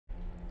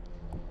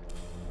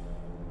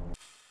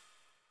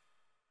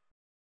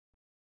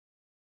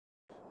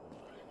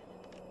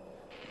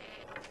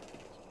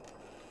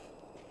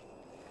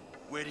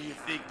Where do you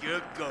think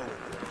you're going,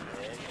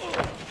 man?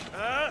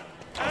 Huh?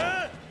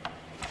 Huh?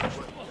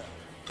 What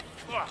the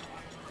fuck?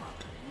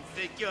 You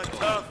think you're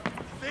tough?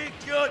 Think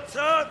you're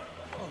tough?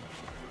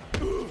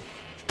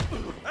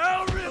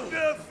 I'll rip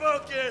your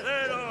fucking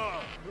head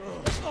off!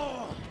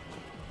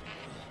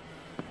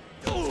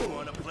 Don't you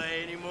want to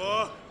play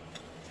anymore?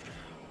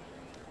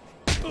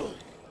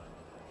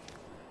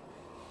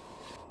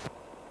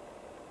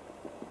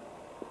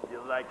 You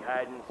like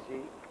hide and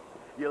seek?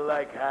 You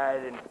like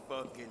hide and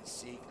fucking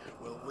seek?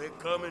 Well, we're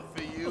coming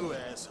for you,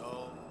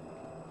 asshole.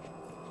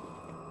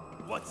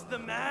 What's the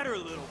matter,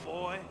 little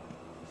boy?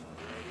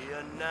 Ready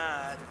or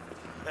not.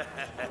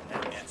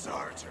 It's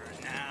our turn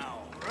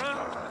now.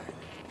 Run!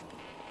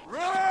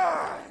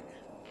 Run!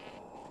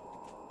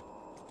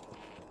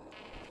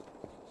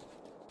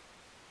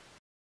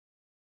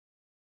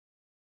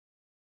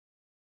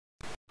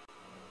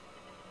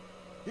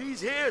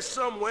 He's here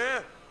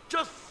somewhere.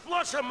 Just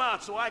flush him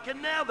out so I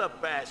can nail the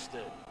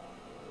bastard.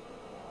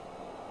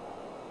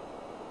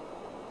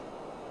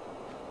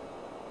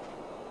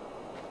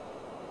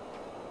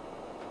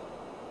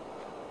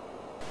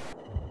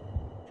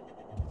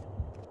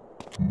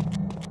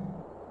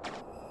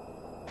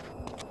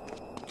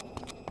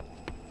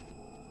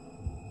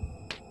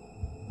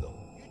 Look,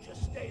 you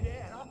just stay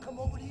there and I'll come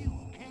over to you,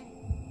 okay?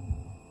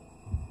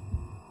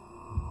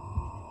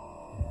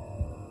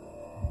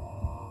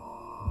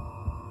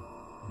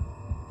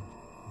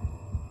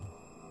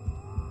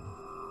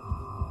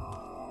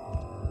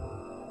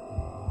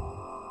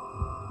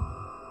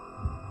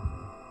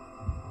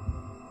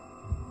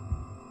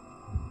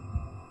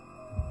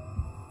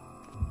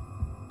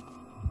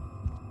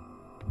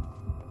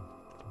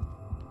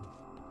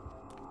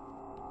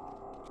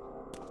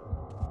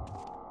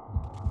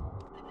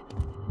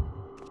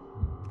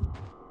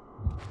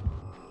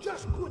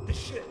 Just quit the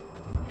shit.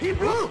 He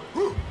blew.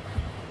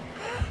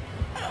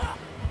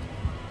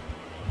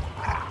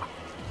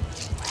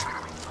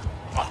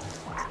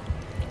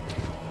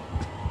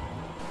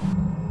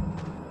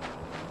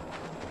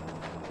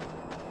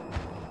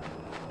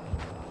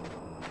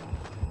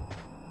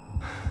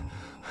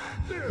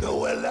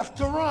 Nowhere left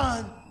to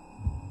run.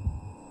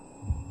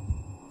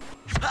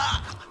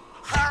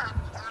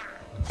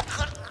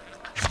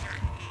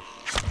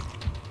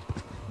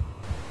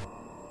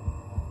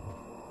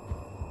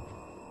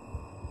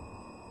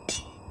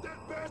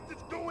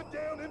 Bastard's going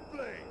down in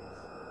flames.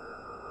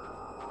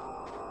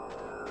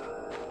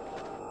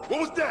 What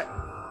was that?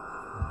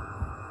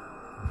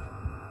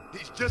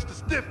 He's just a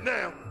stiff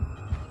now.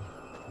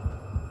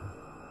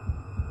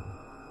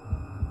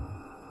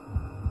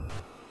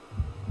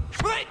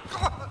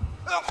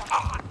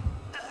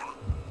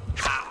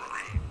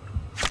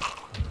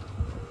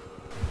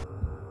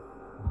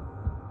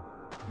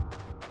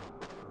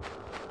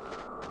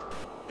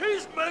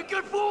 He's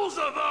making fools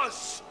of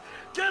us!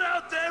 Get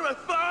out there and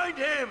find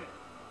him!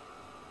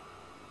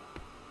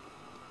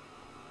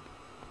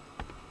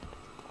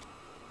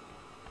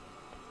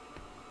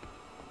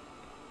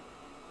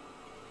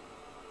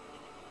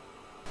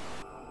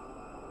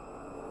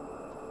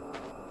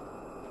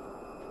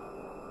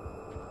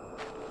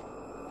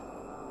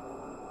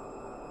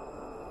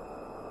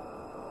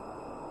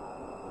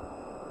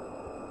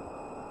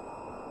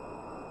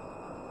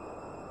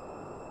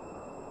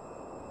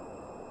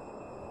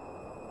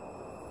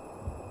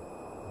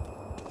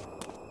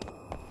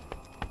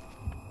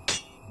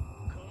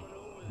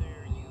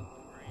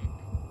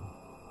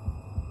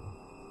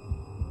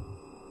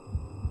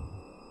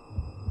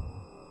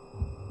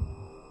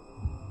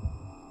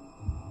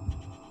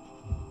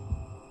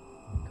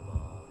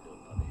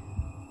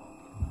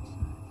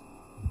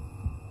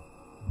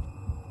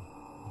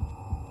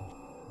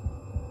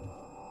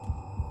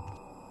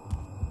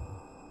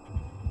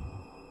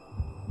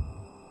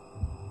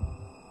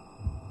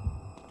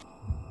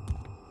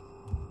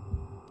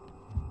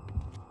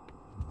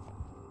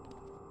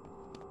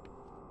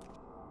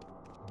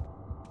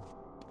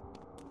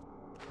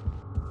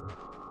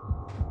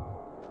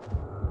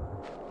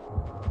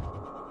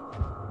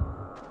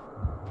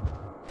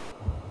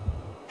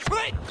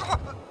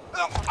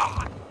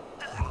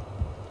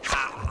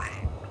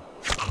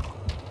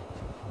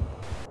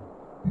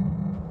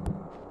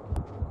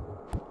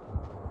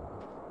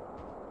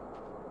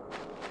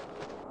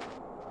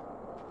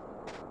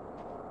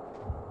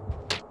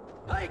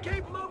 Hey,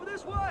 keep him over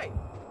this way!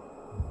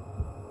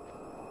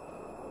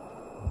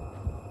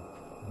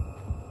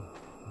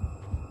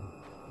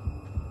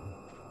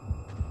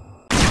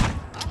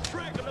 I'm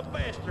tracking the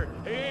bastard.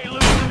 He ain't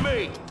losing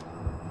me.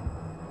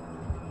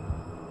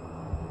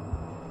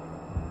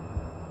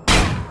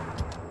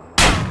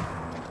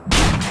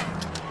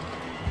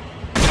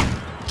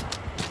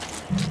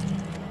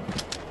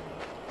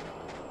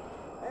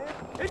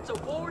 It's a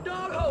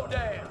four-dog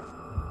hoedown.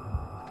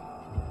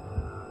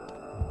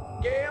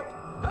 Gab,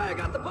 I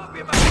got the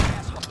puppy in my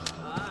asshole.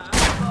 I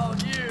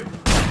followed you.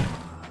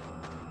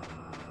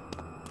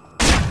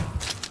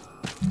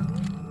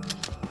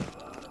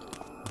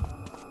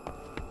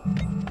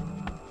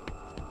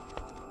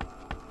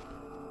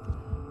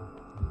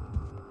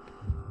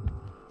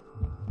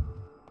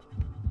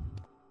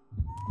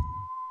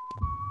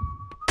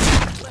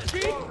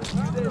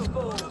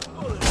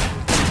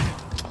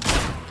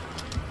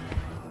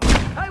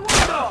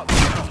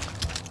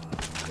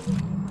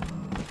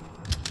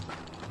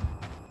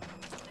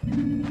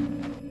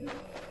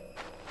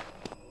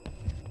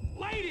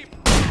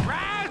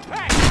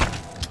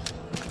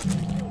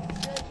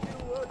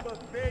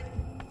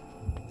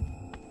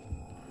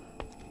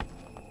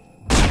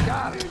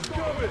 Stop!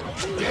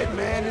 Dead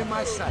man in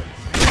my sight.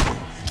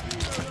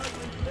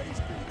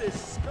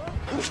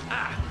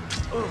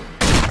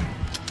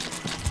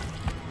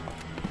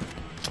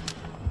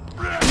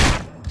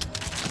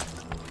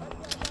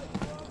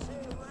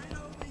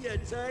 Your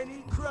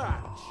tiny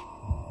crotch.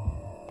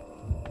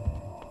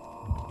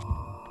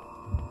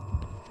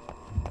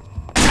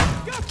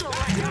 Got the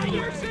right on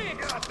your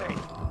six!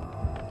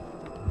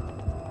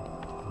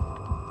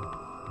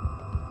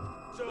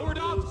 War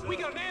dogs, we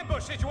got an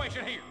ambush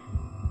situation here.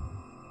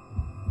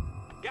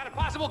 Got a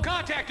possible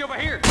contact over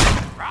here.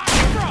 Right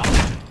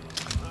across.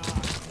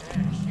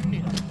 You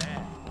need a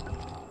bag.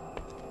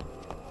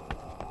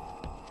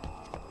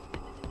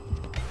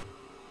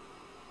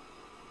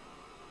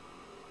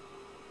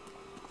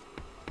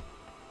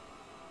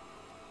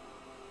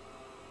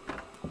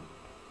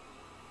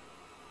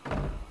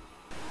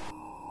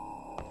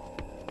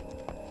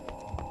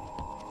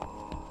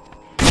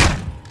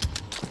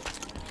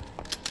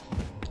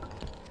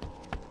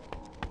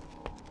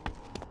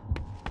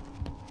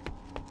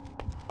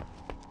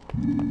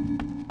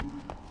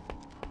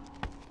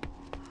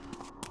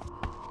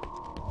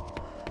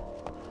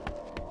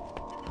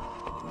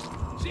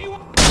 See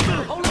what?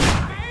 Hold on,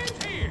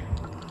 hands here.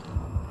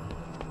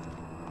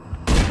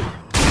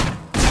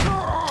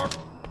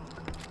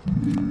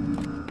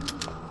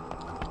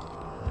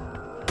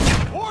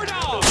 War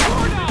dog!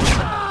 War dog!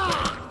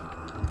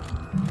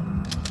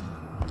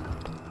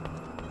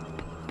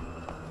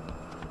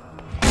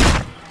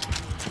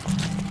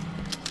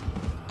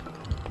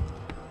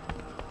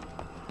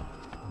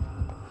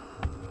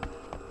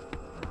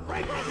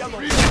 Right, yellow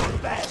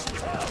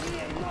bastard. Hell, he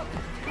ain't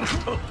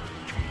nothing.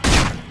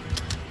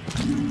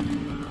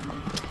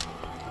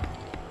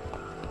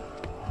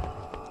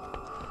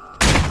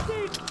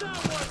 Did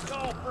someone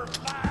call for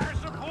fire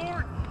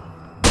support?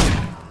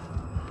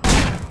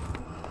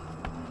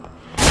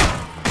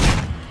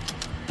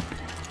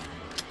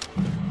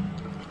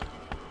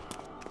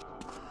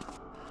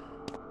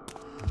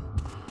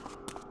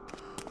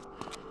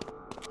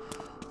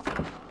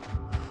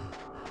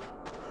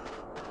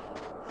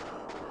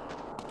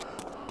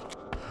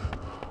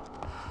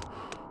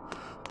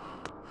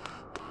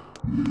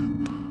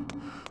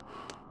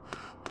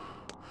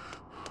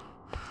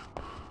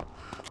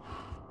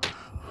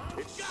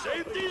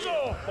 Safety's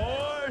off,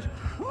 boys!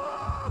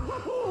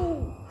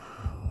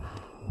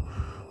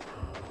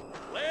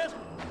 Last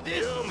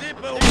this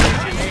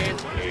situation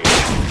ends here.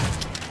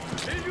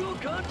 Visual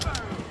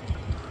confirmed.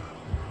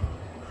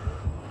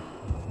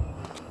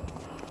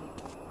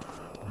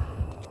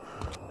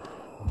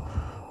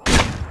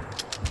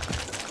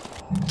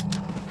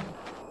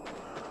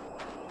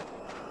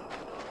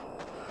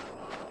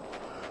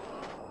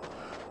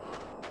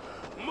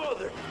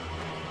 Mother,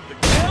 the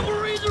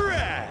cavalry's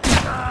arrived.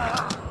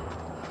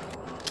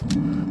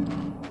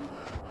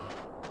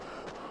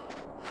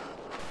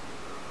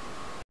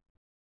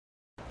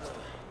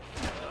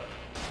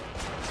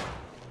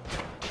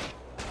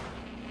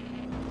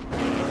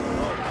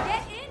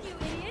 Get in, you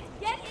idiot!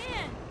 Get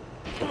in!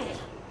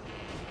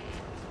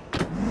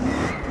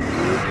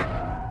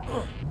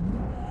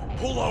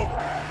 Pull over!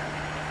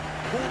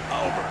 Pull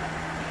over!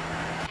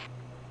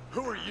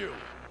 Who are you?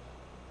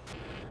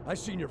 I've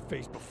seen your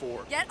face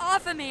before. Get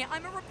off of me!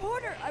 I'm a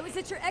reporter! I was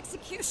at your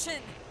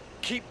execution!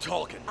 Keep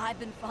talking. I've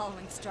been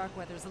following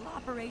Starkweather's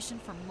operation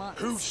for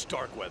months. Who's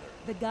Starkweather?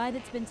 The guy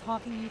that's been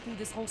talking you through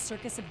this whole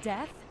circus of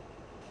death?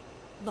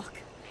 Look,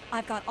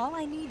 I've got all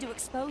I need to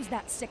expose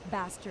that sick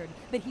bastard,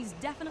 but he's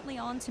definitely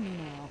on to me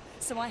now.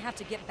 So I have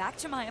to get back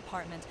to my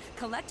apartment,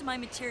 collect my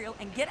material,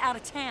 and get out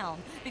of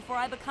town before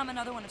I become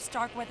another one of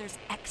Starkweather's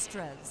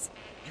extras.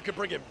 You can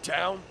bring him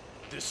down?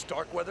 This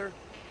Starkweather?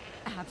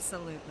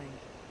 Absolutely.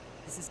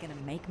 This is gonna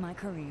make my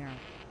career.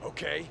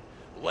 Okay,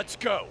 let's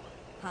go.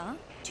 Huh?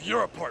 To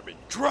your apartment.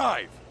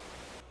 Drive!